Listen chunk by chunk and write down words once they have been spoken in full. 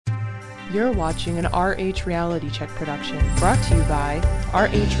You're watching an RH Reality Check production brought to you by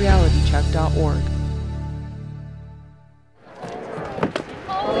rhrealitycheck.org.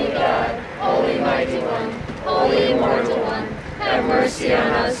 Holy God, Holy Mighty One, Holy Immortal One, have mercy on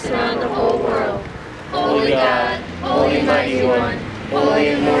us and on the whole world. Holy God, Holy Mighty One,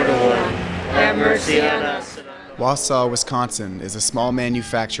 Holy Immortal One, have mercy on us. Wausau, Wisconsin is a small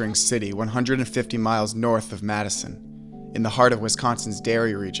manufacturing city 150 miles north of Madison, in the heart of Wisconsin's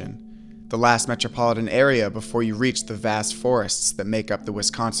dairy region, the last metropolitan area before you reach the vast forests that make up the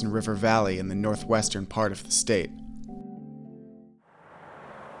Wisconsin River Valley in the northwestern part of the state.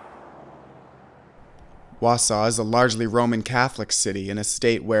 Wausau is a largely Roman Catholic city in a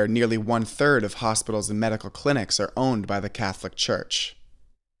state where nearly 1/3 of hospitals and medical clinics are owned by the Catholic Church.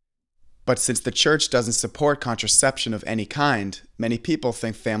 But since the church doesn't support contraception of any kind, many people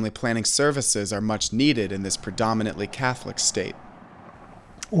think family planning services are much needed in this predominantly Catholic state.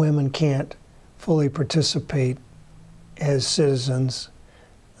 Women can't fully participate as citizens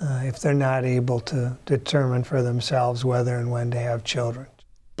if they're not able to determine for themselves whether and when to have children.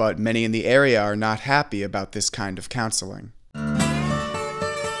 But many in the area are not happy about this kind of counseling.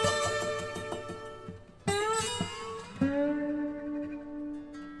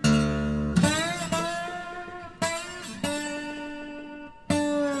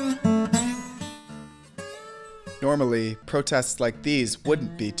 Normally, protests like these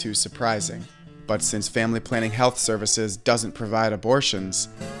wouldn't be too surprising. But since Family Planning Health Services doesn't provide abortions,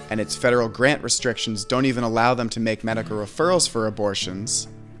 and its federal grant restrictions don't even allow them to make medical referrals for abortions,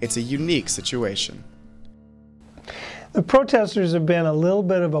 it's a unique situation. The protesters have been a little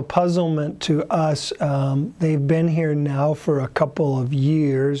bit of a puzzlement to us. They've been here now for a couple of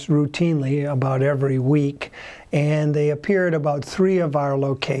years, routinely, about every week, and they appear at about 3 of our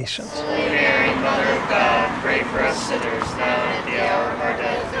locations. Holy Mary, Mother of God, pray for us sinners, now and at the hour of our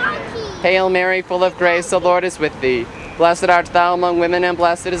death. Amen. Hail Mary, full of grace, the Lord is with thee. Blessed art thou among women, and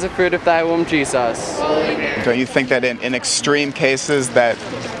blessed is the fruit of thy womb, Jesus. Holy Mary. Don't you think that in extreme cases that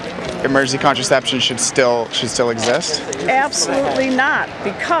emergency contraception should still exist? Absolutely not,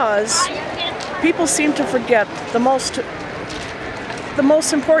 because people seem to forget the most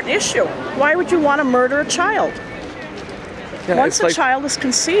important issue. Why would you want to murder a child? Yeah, Once a child is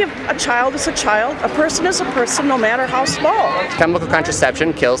conceived, a child is a child. A person is a person, no matter how small. Chemical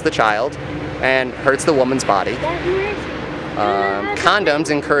contraception kills the child and hurts the woman's body.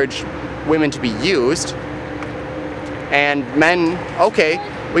 Condoms encourage women to be used, and men, okay,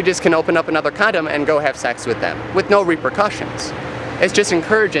 we just can open up another condom and go have sex with them with no repercussions. It's just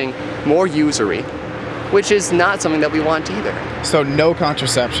encouraging more usury, which is not something that we want either. So no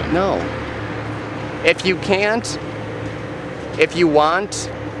contraception? No. If you want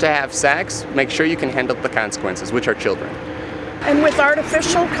to have sex, make sure you can handle the consequences, which are children. And with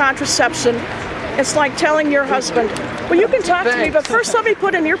artificial contraception, it's like telling your husband, well, you can talk to me, but first let me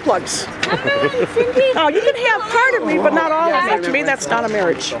put in earplugs. Now, you can have part of me, but not all of me. To me, that's not a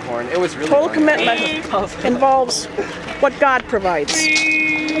marriage. Total commitment involves what God provides.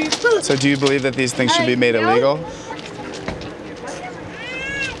 So do you believe that these things should be made illegal?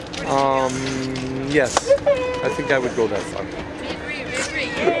 Yes. I think I would go that far.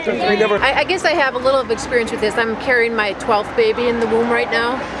 I guess I have a little of experience with this. I'm carrying my 12th baby in the womb right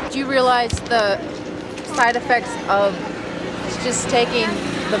now. Do you realize the side effects of just taking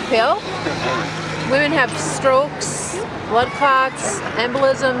the pill? Women have strokes, blood clots,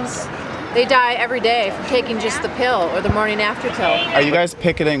 embolisms. They die every day from taking just the pill or the morning after pill. Are you guys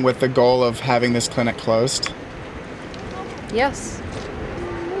picketing with the goal of having this clinic closed? Yes.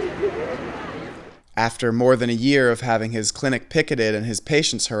 After more than a year of having his clinic picketed and his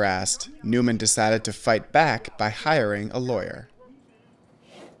patients harassed, Newman decided to fight back by hiring a lawyer.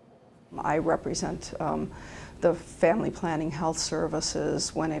 I represent the Family Planning Health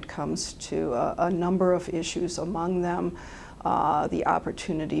Services when it comes to a number of issues, among them the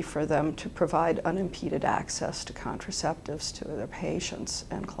opportunity for them to provide unimpeded access to contraceptives to their patients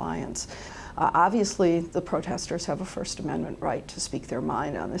and clients. Obviously, the protesters have a First Amendment right to speak their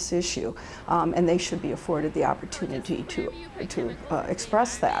mind on this issue, and they should be afforded the opportunity to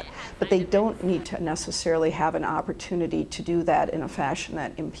express that. But they don't need to necessarily have an opportunity to do that in a fashion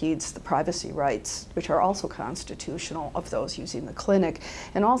that impedes the privacy rights, which are also constitutional, of those using the clinic,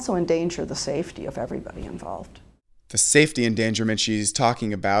 and also endanger the safety of everybody involved. The safety endangerment she's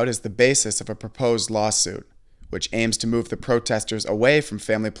talking about is the basis of a proposed lawsuit, which aims to move the protesters away from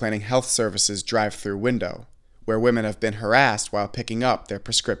Family Planning Health Services' drive-through window, where women have been harassed while picking up their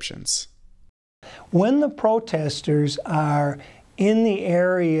prescriptions. When the protesters are in the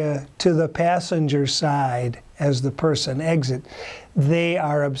area to the passenger side as the person exits, they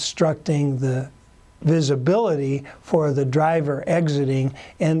are obstructing the visibility for the driver exiting.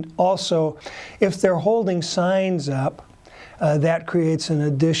 And also, if they're holding signs up, that creates an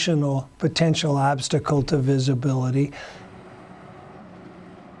additional potential obstacle to visibility.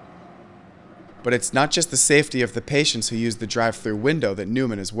 But it's not just the safety of the patients who use the drive-through window that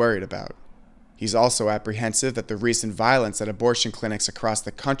Newman is worried about. He's also apprehensive that the recent violence at abortion clinics across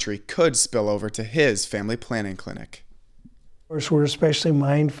the country could spill over to his family planning clinic. Of course, we're especially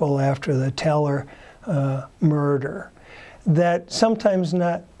mindful after the Teller murder that sometimes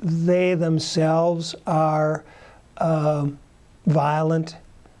not they themselves are violent,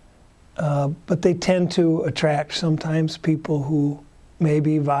 but they tend to attract sometimes people who may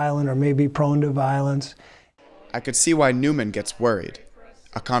be violent or may be prone to violence. I could see why Newman gets worried.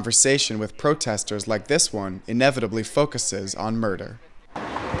 A conversation with protesters like this one inevitably focuses on murder.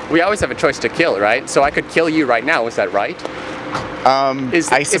 We always have a choice to kill, right? So I could kill you right now, is that right?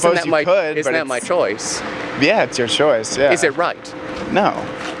 I suppose you could, Isn't that my choice? Yeah, it's your choice, yeah. Is it right? No.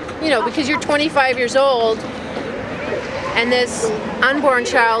 You know, because you're 25 years old and this unborn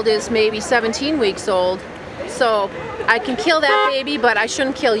child is maybe 17 weeks old, so I can kill that baby, but I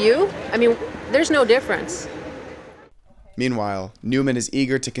shouldn't kill you. I mean, there's no difference. Meanwhile, Newman is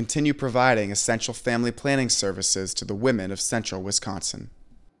eager to continue providing essential family planning services to the women of central Wisconsin.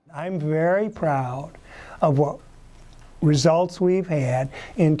 I'm very proud of what results we've had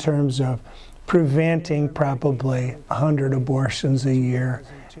in terms of preventing probably 100 abortions a year,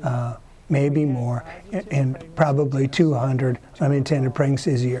 maybe more, and probably 200 unintended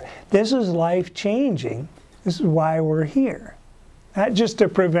pregnancies a year. This is life-changing. This is why we're here. Not just to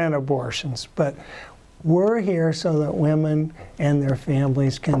prevent abortions, but we're here so that women and their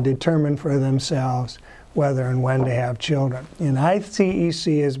families can determine for themselves whether and when to have children. And I see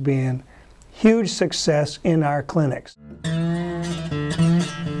EC as being huge success in our clinics.